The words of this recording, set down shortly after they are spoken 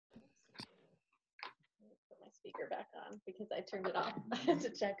speaker back on because I turned it off. I had to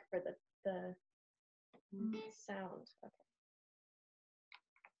check for the sound.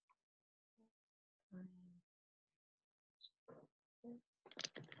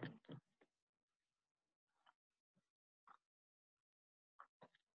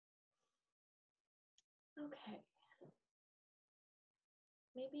 Okay.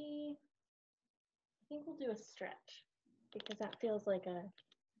 Maybe I think we'll do a stretch because that feels like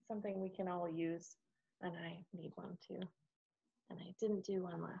something we can all use, and I need one too. And I didn't do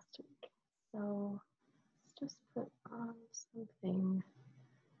one last week. So let's just put on something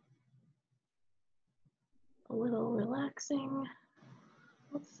a little relaxing.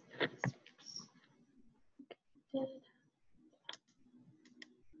 Let's see.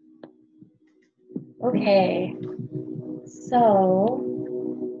 Okay, so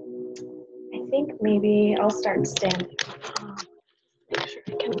I think maybe I'll start standing. Make sure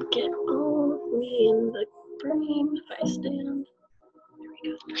I can get all of me in the frame if I stand.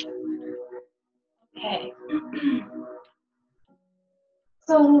 There we go. Okay.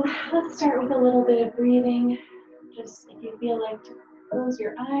 So let's start with a little bit of breathing. Just if you feel like to close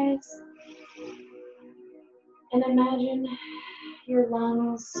your eyes and imagine your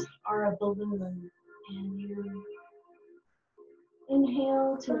lungs are a balloon and you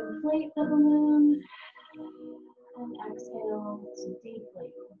inhale to inflate the balloon and exhale to deflate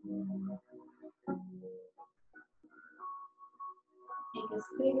the balloon. Take as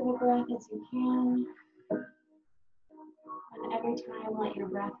big of a breath as you can. And every time, let your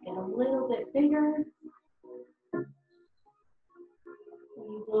breath get a little bit bigger. And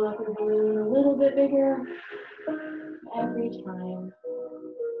you blow up your balloon a little bit bigger. Every time.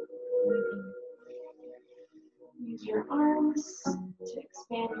 You can use your arms to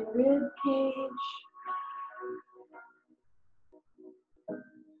expand your rib cage.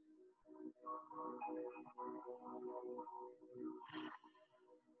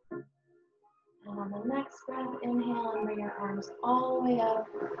 And on the next breath, inhale and bring your arms all the way up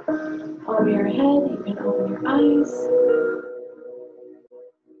over your head. You can open your eyes.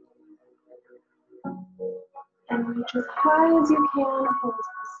 And reach as high as you can towards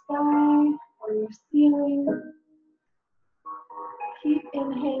the sky or your ceiling. Keep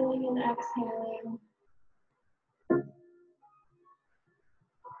inhaling and exhaling.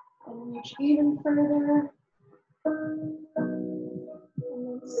 And reach even further. And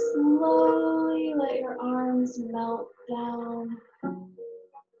then slowly let your arms melt down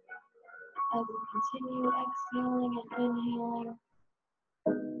as you continue exhaling and inhaling.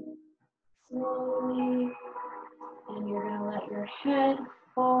 Slowly. And you're going to let your head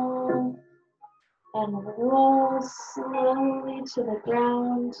fall and roll slowly to the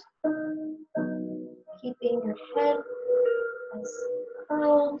ground, keeping your head as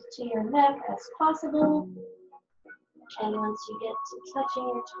curled to your neck as possible. And once you get to touching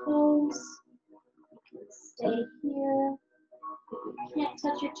your toes, you can stay here. If you can't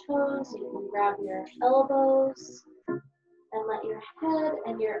touch your toes, you can grab your elbows and let your head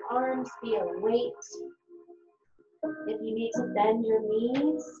and your arms be a weight. If you need to bend your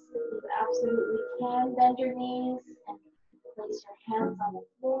knees, you absolutely can bend your knees and place your hands on the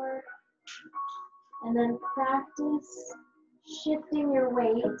floor. And then practice shifting your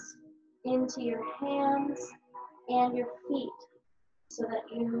weight into your hands and your feet so that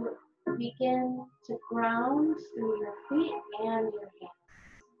you begin to ground through your feet and your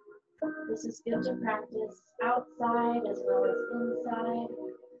hands. This is good to practice outside as well as inside.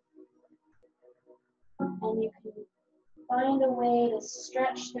 And you can find a way to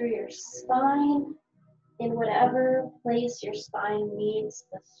stretch through your spine in whatever place your spine needs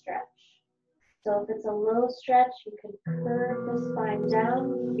the stretch. So if it's a low stretch, you can curve the spine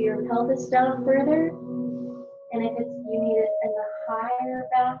down, your pelvis down further. And if you need it in the higher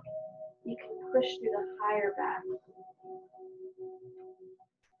back, you can push through the higher back.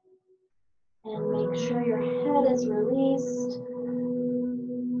 And make sure your head is released.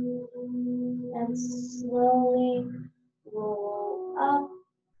 And slowly roll up,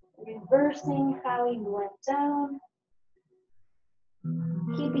 reversing how you went down.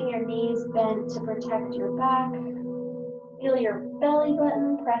 Keeping your knees bent to protect your back. Feel your belly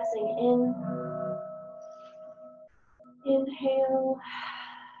button pressing in. Inhale,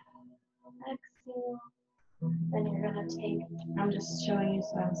 exhale. Then you're going to take, I'm just showing you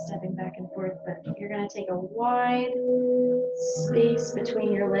so I'm stepping back and forth, but you're going to take a wide space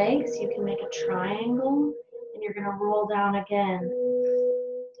between your legs. You can make a triangle and you're going to roll down again.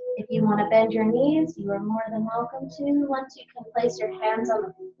 If you want to bend your knees, you are more than welcome to. Once you can place your hands on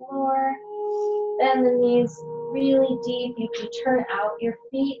the floor, bend the knees really deep. You can turn out your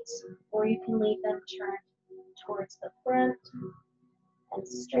feet or you can leave them turned towards the front and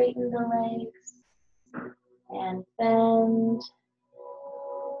straighten the legs and bend.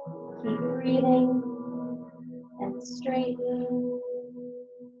 Keep breathing and straighten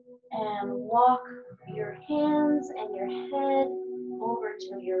and walk your hands and your head over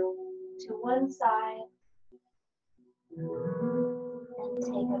to one side and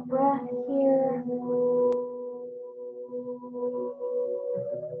take a breath here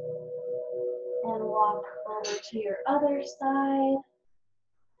and walk over to your other side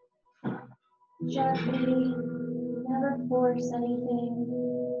gently, never force anything.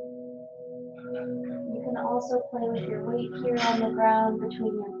 You can also play with your weight here on the ground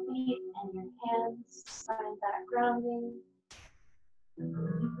between your feet and your hands. Find that grounding.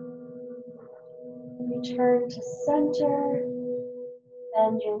 Return to center.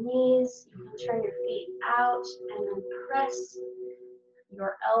 Bend your knees. You can turn your feet out and then press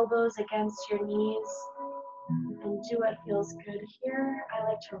your elbows against your knees and do what feels good here. I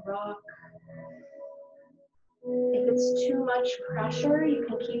like to rock. If it's too much pressure, you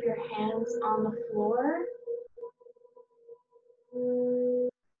can keep your hands on the floor. When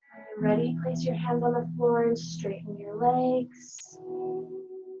you're ready, place your hands on the floor and straighten your legs.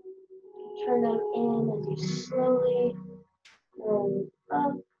 Turn them in as you slowly roll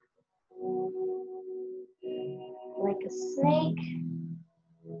up like a snake.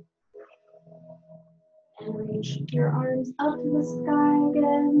 And reach your arms up to the sky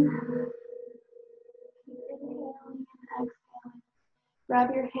again. Keep inhaling and exhaling. Grab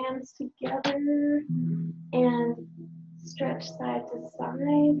your hands together and stretch side to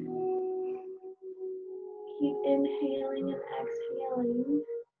side. Keep inhaling and exhaling.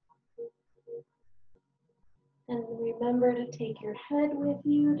 And remember to take your head with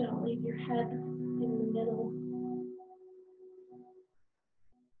you. Don't leave your head in the middle.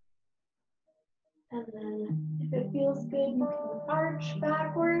 And then if it feels good, you can arch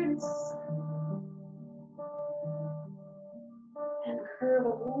backwards and curve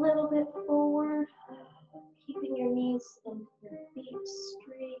a little bit forward, keeping your knees and your feet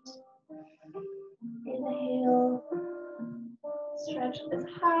straight. Inhale, stretch as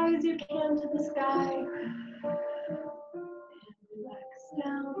high as you can to the sky, and relax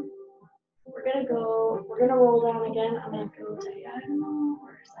down. We're gonna roll down again. I'm gonna go diagonal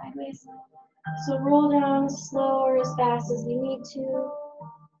or sideways. So roll down slow or as fast as you need to.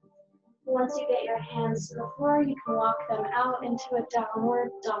 Once you get your hands to the floor, you can walk them out into a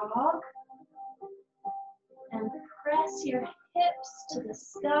downward dog. And press your hips to the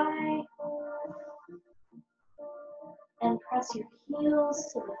sky. And press your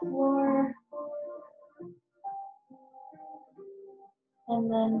heels to the floor.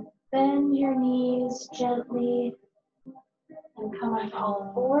 And then bend your knees gently and come onto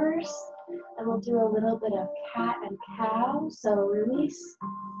all fours. And we'll do a little bit of cat and cow. So release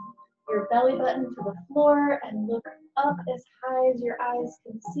your belly button to the floor and look up as high as your eyes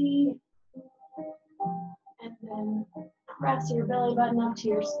can see. And then press your belly button up to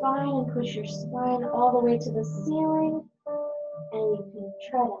your spine and push your spine all the way to the ceiling. And you can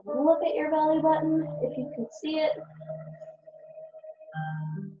try to look at your belly button if you can see it.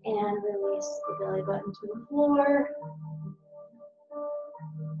 And release the belly button to the floor.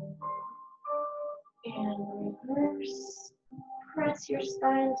 And reverse. Press your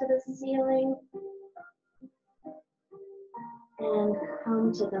spine to the ceiling. And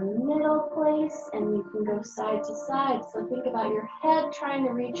come to the middle place, and you can go side to side. So think about your head trying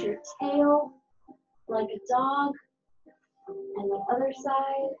to reach your tail like a dog. And the other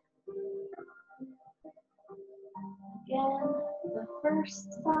side. Again, the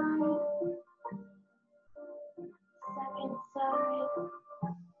first side. Second side.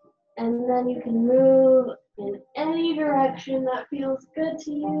 And then you can move in any direction that feels good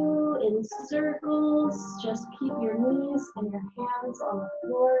to you, in circles. Just keep your knees and your hands on the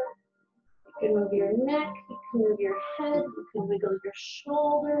floor. You can move your neck, you can move your head, you can wiggle your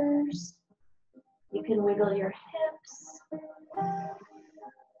shoulders, you can wiggle your hips.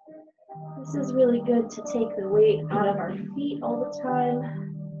 This is really good to take the weight out of our feet all the time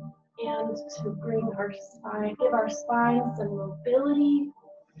and to bring our spine, give our spine some mobility.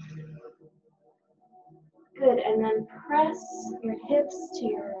 Good, and then press your hips to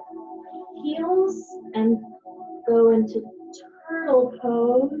your heels and go into turtle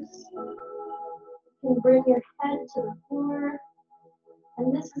pose. You can bring your head to the floor.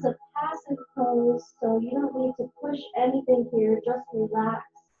 And this is a passive pose, so you don't need to push anything here, just relax.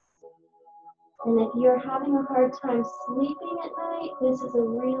 And if you're having a hard time sleeping at night, this is a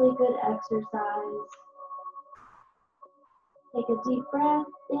really good exercise. Take a deep breath,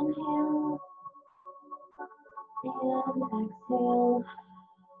 inhale. And exhale.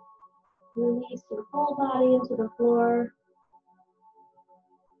 Release your whole body into the floor.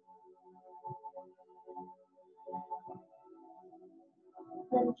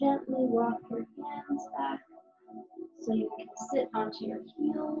 Then gently walk your hands back so you can sit onto your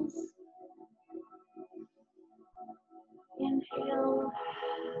heels. Inhale,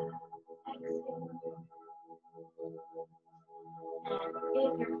 exhale. And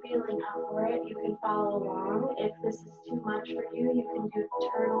if you're feeling up for it, you can follow along. If this is too much for you, you can do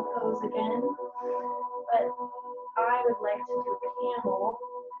turtle pose again. But I would like to do camel.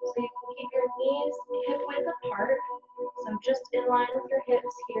 So you can keep your knees hip width apart. So just in line with your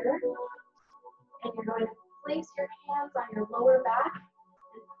hips here. And you're going to place your hands on your lower back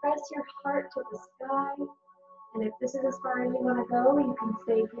and press your heart to the sky. And if this is as far as you want to go, you can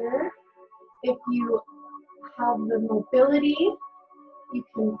stay here. If you have the mobility, you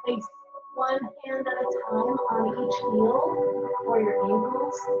can place one hand at a time on each heel or your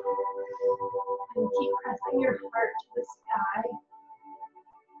ankles. And keep pressing your heart to the sky.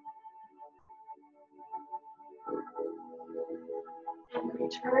 And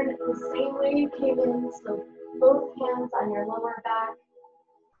return the same way you came in, so both hands on your lower back.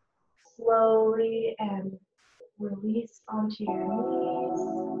 Slowly and release onto your knees,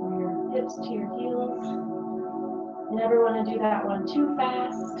 or your hips to your heels. You never want to do that one too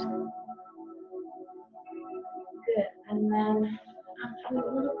fast. Good. And then come a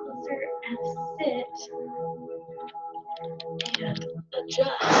little closer and sit and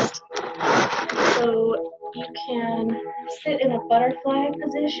adjust. So you can sit in a butterfly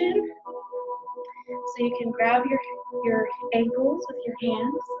position. So you can grab your ankles with your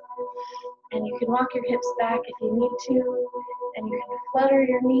hands, and you can walk your hips back if you need to, and you can flutter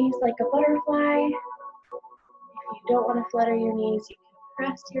your knees like a butterfly. If you don't want to flutter your knees, you can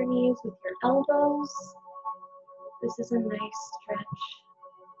press your knees with your elbows. This is a nice stretch.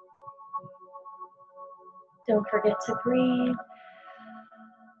 Don't forget to breathe.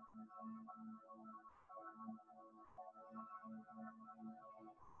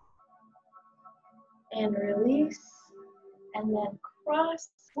 And release. And then cross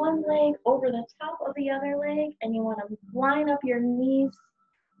one leg over the top of the other leg, and you want to line up your knees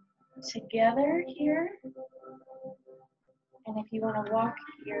together here. And if you want to walk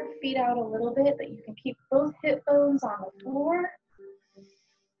your feet out a little bit, but you can keep both hip bones on the floor.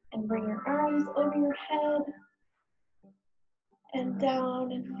 And bring your arms over your head and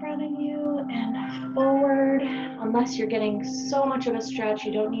down in front of you and forward. Unless you're getting so much of a stretch,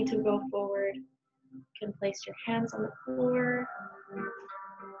 you don't need to go forward. You can place your hands on the floor.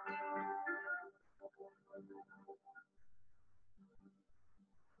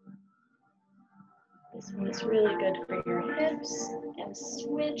 This one is really good for your hips. And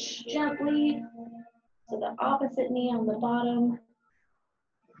switch gently to the opposite knee on the bottom.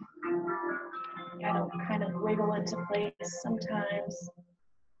 Gotta kind of wiggle into place sometimes.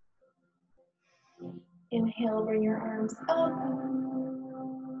 Inhale, bring your arms up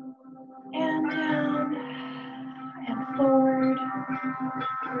and down and forward.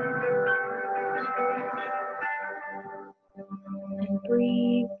 And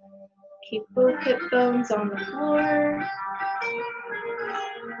breathe. Keep both hip bones on the floor.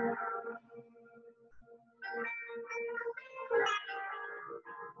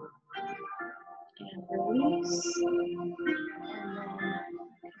 And release. And then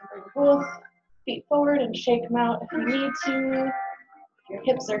bring both feet forward and shake them out if you need to. Your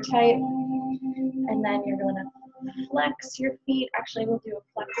hips are tight. And then you're going to flex your feet. Actually, we'll do a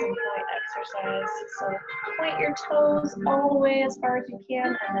flex and point exercise. So point your toes all the way as far as you can,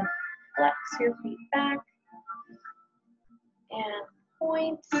 and then flex your feet back. And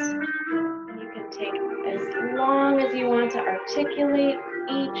point. And you can take as long as you want to articulate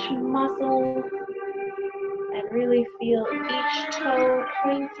each muscle and really feel each toe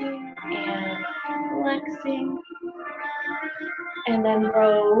pointing and flexing. And then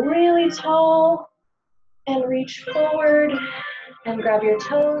grow really tall and reach forward and grab your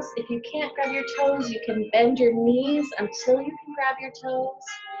toes. If you can't grab your toes, you can bend your knees until you can grab your toes.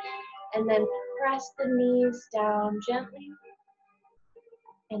 And then press the knees down gently.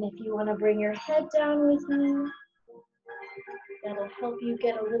 And if you want to bring your head down with me, that'll help you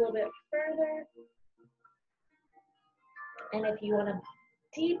get a little bit further. And if you want a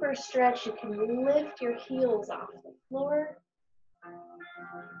deeper stretch, you can lift your heels off the floor.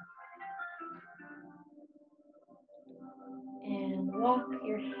 And walk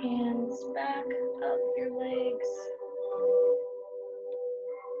your hands back up your legs.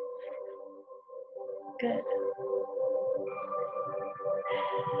 Good.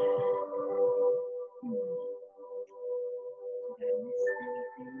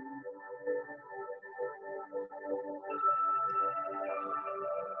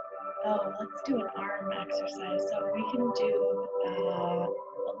 let's do an arm exercise. So we can do a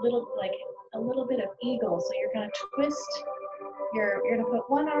little bit of eagle. So you're gonna twist you're gonna put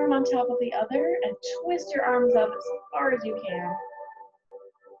one arm on top of the other and twist your arms up as far as you can.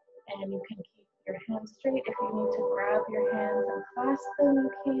 And you can keep your hands straight. If you need to grab your hands and clasp them,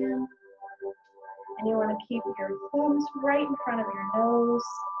 you can. And you want to keep your thumbs right in front of your nose.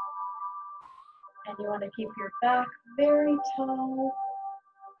 And you want to keep your back very tall.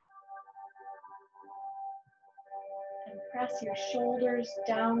 And press your shoulders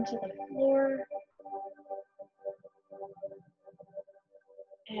down to the floor.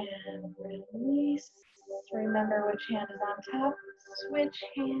 And release. Remember which hand is on top. Switch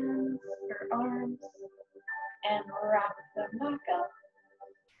hands or arms. And wrap them back up.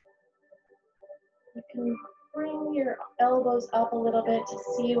 You can bring your elbows up a little bit to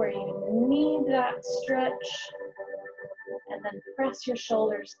see where you need that stretch. And then press your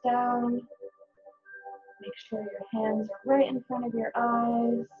shoulders down. Make sure your hands are right in front of your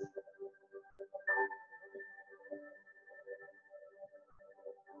eyes.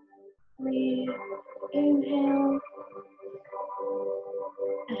 Breathe, inhale,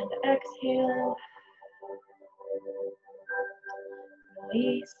 and exhale.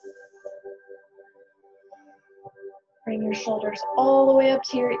 Release. Bring your shoulders all the way up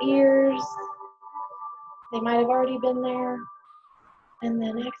to your ears. They might have already been there. And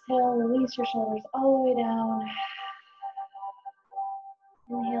then exhale, release your shoulders all the way down.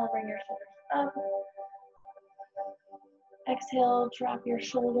 Inhale, bring your shoulders up. Exhale, drop your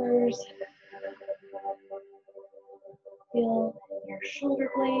shoulders. Feel your shoulder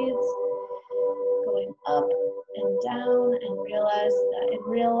blades going up and down, and realize that in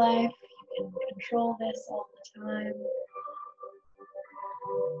real life you can control this all the time.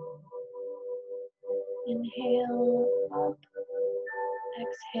 Inhale up,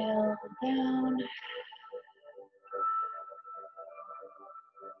 exhale down.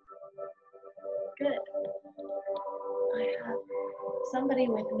 Good. I have somebody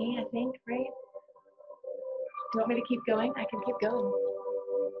with me, I think, right? Do you want me to keep going? I can keep going.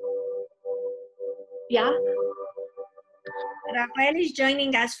 Yeah? Rafael is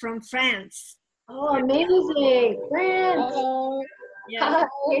joining us from France. Oh, amazing. France. Yeah.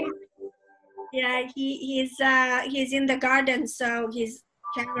 Hi. Yeah, he's in the garden, so his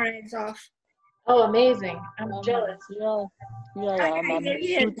camera is off. Oh, amazing. I'm jealous. Yeah, I'm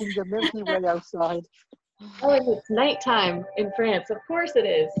shooting the Milky Way outside. Oh, and it's nighttime in France. Of course it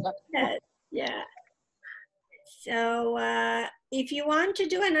is. Yeah. So if you want to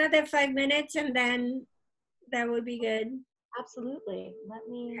do another 5 minutes, and then that would be good. Absolutely. Let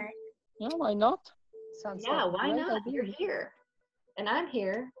me. Okay. Yeah, why not? Sounds Yeah, like why not? idea. You're here, and I'm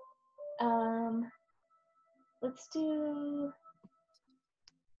here. Let's do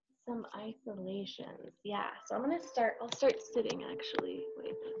some isolations. Yeah. So I'm gonna start. I'll start sitting actually.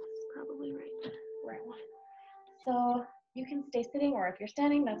 Wait, that's probably right one. So you can stay sitting, or if you're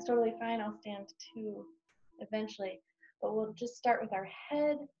standing, that's totally fine. I'll stand too eventually. But we'll just start with our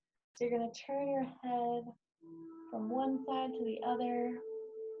head. So you're gonna turn your head from one side to the other.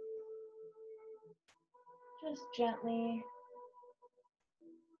 Just gently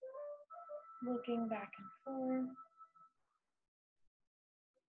looking back and forth.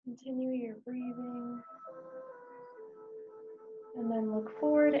 Continue your breathing. And then look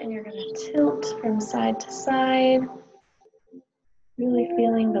forward, and you're going to tilt from side to side. Really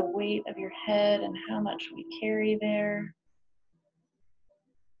feeling the weight of your head and how much we carry there.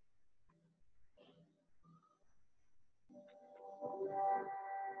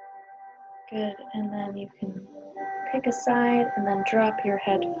 Good, and then you can pick a side and then drop your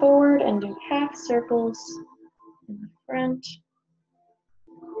head forward and do half circles in the front.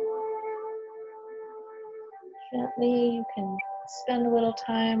 Gently, you can spend a little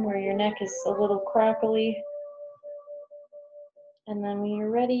time where your neck is a little crackly. And then when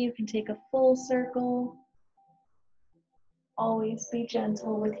you're ready, you can take a full circle. Always be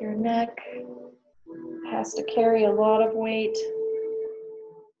gentle with your neck. It has to carry a lot of weight.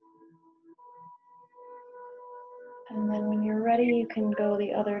 And then when you're ready, you can go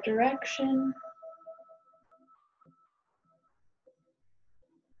the other direction.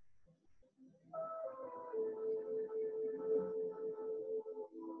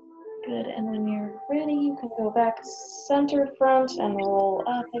 Good, and when you're ready, you can go back center front and roll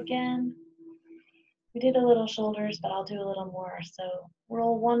up again. We did a little shoulders, but I'll do a little more. So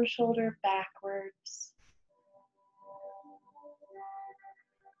roll one shoulder backwards.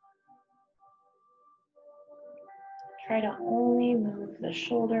 Try to only move the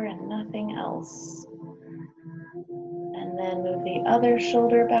shoulder and nothing else. And then move the other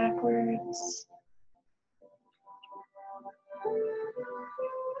shoulder backwards. ribs.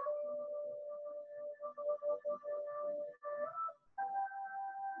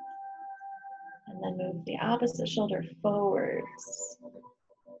 And then move the opposite shoulder forwards.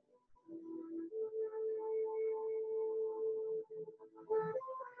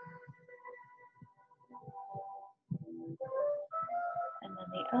 And then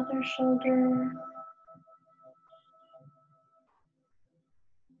the other shoulder.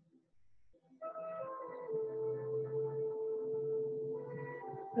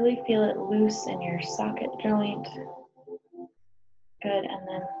 Really feel it loose in your socket joint. Good, and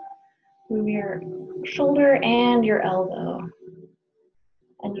then move your shoulder and your elbow.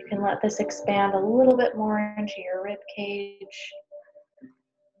 And you can let this expand a little bit more into your rib cage.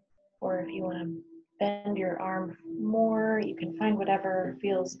 Or if you want to bend your arm more, you can find whatever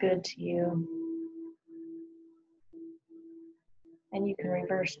feels good to you. And you can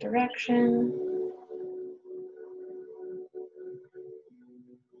reverse direction.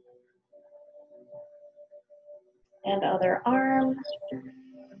 And other arm.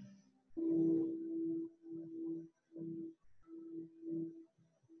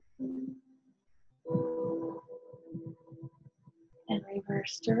 And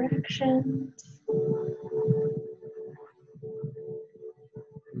reverse direction.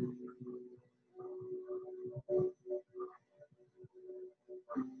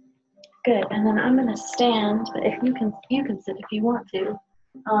 Good, and then I'm gonna stand, but if you can sit if you want to.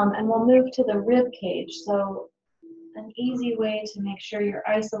 And we'll move to the rib cage. So an easy way to make sure you're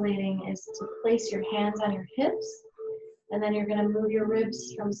isolating is to place your hands on your hips, and then you're gonna move your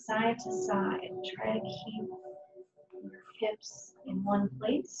ribs from side to side. Try to keep your hips in one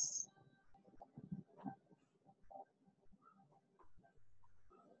place.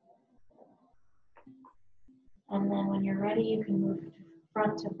 And then when you're ready, you can move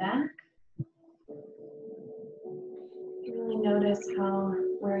front to back. Really notice how,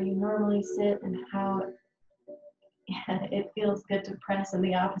 where you normally sit and how it feels good to press in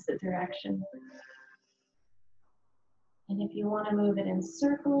the opposite direction. And if you want to move it in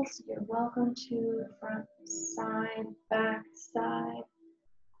circles, you're welcome to. Front, side, back, side.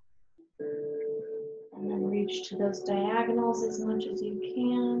 And then reach to those diagonals as much as you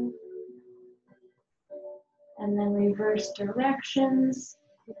can. And then reverse directions.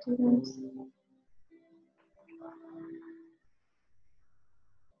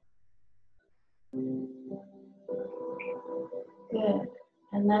 Good.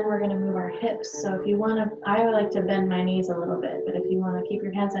 And then we're going to move our hips. So if you want to, I like to bend my knees a little bit, but if you want to keep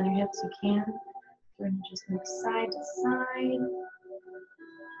your hands on your hips, you can. We're going to just move side to side.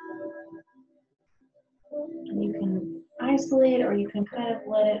 And you can isolate or you can kind of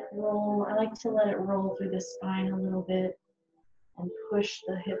let it roll. I like to let it roll through the spine a little bit and push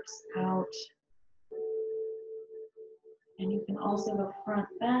the hips out. And you can also go front,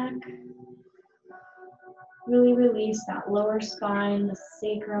 back. Really release that lower spine, the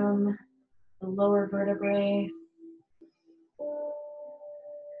sacrum, the lower vertebrae.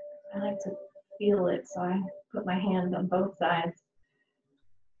 I like to feel it, so I put my hand on both sides.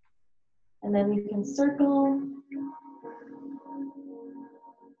 And then you can circle.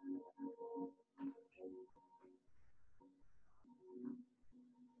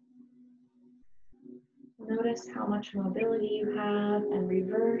 Notice how much mobility you have and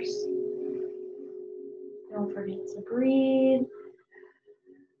reverse. Don't forget to breathe.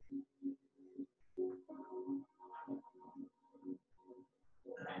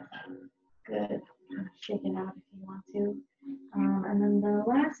 Good. Shake it out if you want to. And then the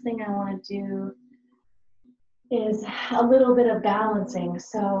last thing I want to do is a little bit of balancing.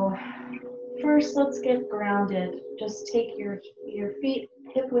 So first, let's get grounded. Just take your feet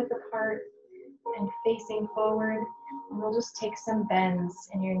hip width apart and facing forward, and we'll just take some bends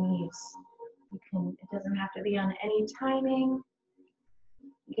in your knees. It doesn't have to be on any timing.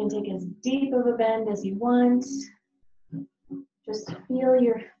 You can take as deep of a bend as you want. Just feel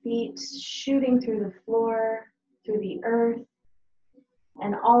your feet shooting through the floor, through the earth,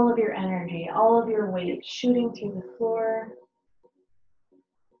 and all of your energy, all of your weight shooting through the floor.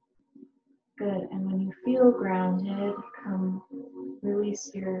 Good, and when you feel grounded,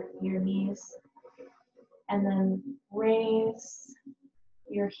 release your knees. And then raise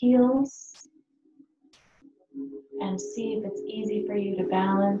your heels and see if it's easy for you to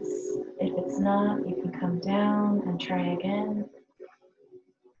balance. If it's not, you can come down and try again.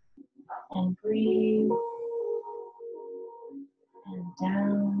 And breathe. And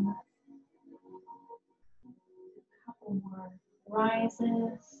down. A couple more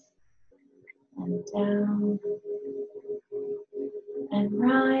rises. And down. And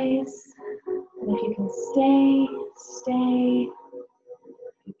rise. And if you can stay, stay.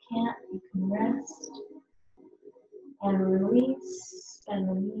 If you can't, you can rest. And release, bend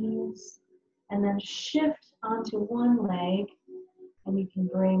the knees. And then shift onto one leg. And you can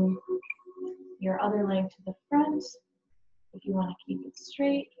bring your other leg to the front. If you want to keep it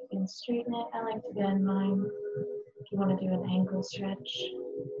straight, you can straighten it. I like to bend mine. If you want to do an ankle stretch.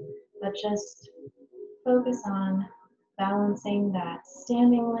 But just focus on balancing that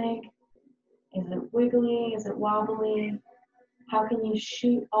standing leg. Is it wiggly? Is it wobbly? How can you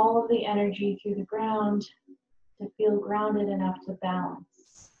shoot all of the energy through the ground to feel grounded enough to balance?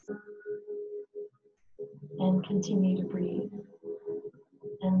 And continue to breathe.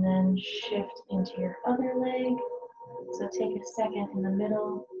 And then shift into your other leg. So take a second in the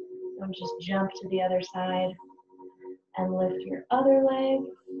middle. Don't just jump to the other side. And lift your other leg.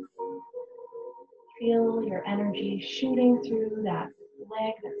 Feel your energy shooting through that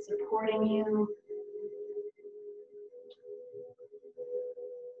leg that's supporting you.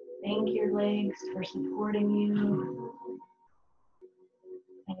 Thank your legs for supporting you.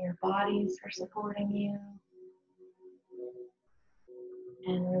 And your bodies for supporting you.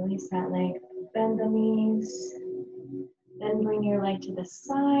 And release that leg. Bend the knees. Then bring your leg to the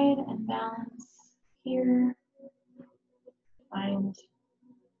side and balance here. Find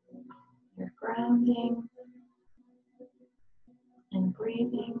your grounding and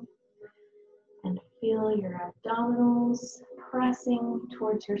breathing. And feel your abdominals pressing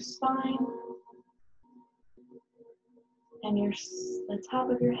towards your spine. And the top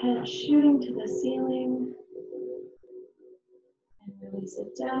of your head shooting to the ceiling. And release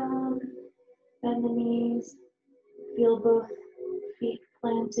it down. Bend the knees. Feel both feet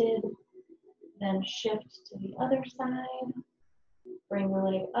planted. Then shift to the other side. Bring the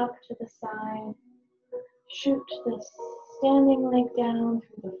leg up to the side. Shoot the standing leg down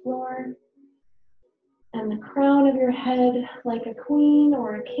through the floor. And the crown of your head, like a queen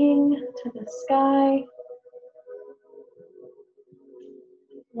or a king, to the sky.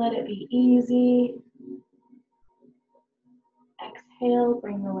 Let it be easy. Exhale,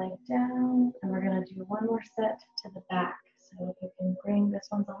 bring the leg down. And we're going to do one more set to the back. So if you can bring, this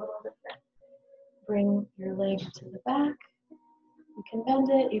one's a little different. Bring your leg to the back. You can bend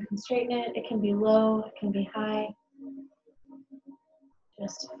it, you can straighten it. It can be low, it can be high.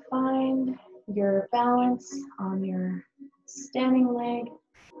 Just find your balance on your standing leg.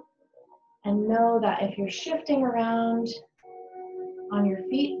 And know that if you're shifting around on your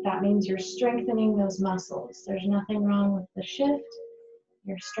feet, that means you're strengthening those muscles. There's nothing wrong with the shift.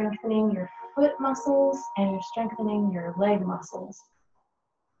 You're strengthening your foot muscles and you're strengthening your leg muscles.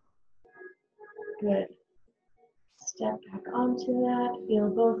 Good. Step back onto that. Feel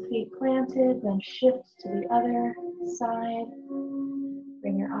both feet planted, then shift to the other side.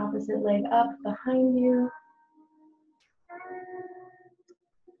 Bring your opposite leg up behind you.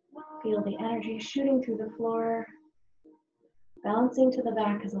 Feel the energy shooting through the floor. Balancing to the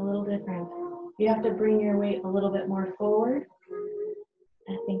back is a little different. You have to bring your weight a little bit more forward.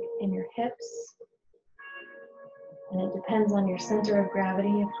 I think in your hips. And it depends on your center of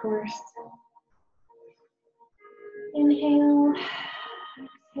gravity, of course. Inhale,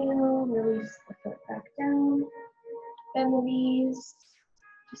 exhale, release the foot back down. Bend the knees.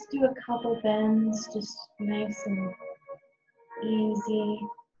 Just do a couple bends, just nice and easy.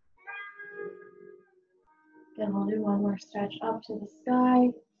 Then we'll do one more stretch up to the sky.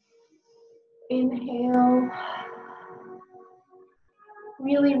 Inhale.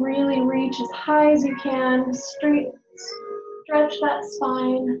 Really, really reach as high as you can. Straight, stretch that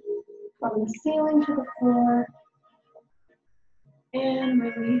spine from the ceiling to the floor. And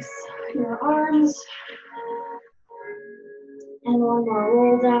release your arms. And one more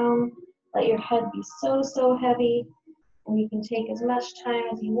roll down. Let your head be so, so heavy. And you can take as much time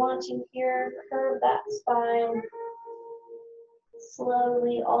as you want to here. Curve that spine.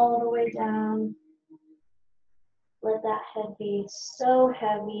 Slowly all the way down. Let that head be so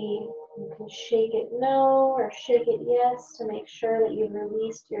heavy. You can shake it no or shake it yes to make sure that you've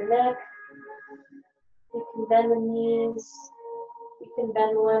released your neck. You can bend the knees. You can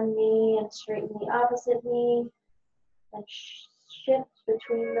bend one knee and straighten the opposite knee. And shift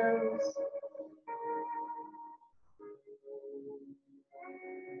between those.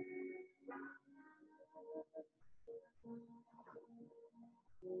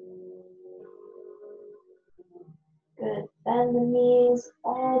 Good. Bend the knees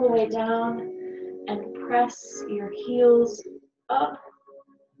all the way down and press your heels up.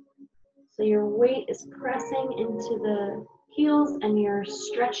 So your weight is pressing into the heels and you're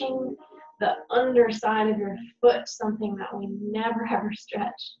stretching the underside of your foot, something that we never ever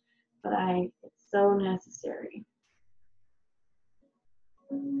stretch. but it's so necessary.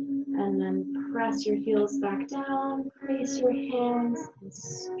 And then press your heels back down, place your hands, and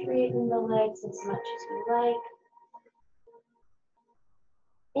straighten the legs as much as you like.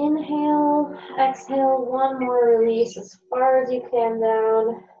 Inhale, exhale, one more release as far as you can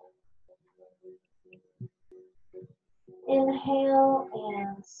down. Inhale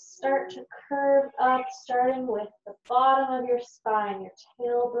and start to curve up, starting with the bottom of your spine. Your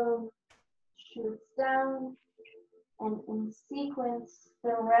tailbone shoots down, and in sequence,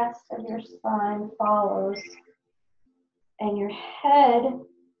 the rest of your spine follows. And your head,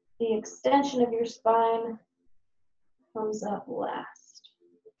 the extension of your spine, comes up last.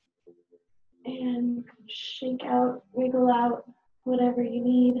 And shake out, wiggle out, whatever you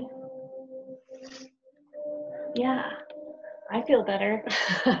need. Yeah, I feel better.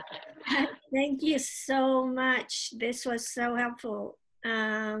 Thank you so much. This was so helpful.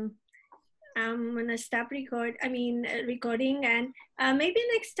 I'm gonna stop recording, and maybe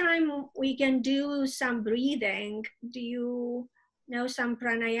next time we can do some breathing. Do you know some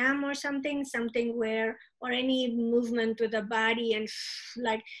pranayama or something where, or any movement with the body, and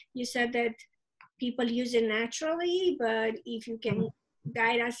like you said that people use it naturally, but if you can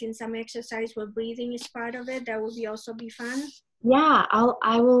guide us in some exercise where breathing is part of it, that would also be fun. Yeah,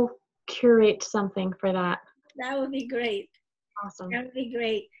 I will curate something for that. That would be great. Awesome. That would be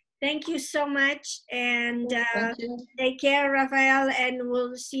great. Thank you so much, and Thank you. take care, Rafael, and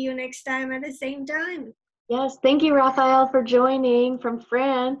we'll see you next time at the same time. Yes, thank you, Rafael, for joining from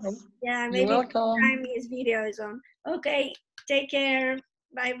France. Yeah, You're maybe next welcome. time his video is on. Okay, take care.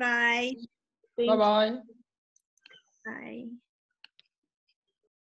 Bye-bye. Bye-bye. Bye.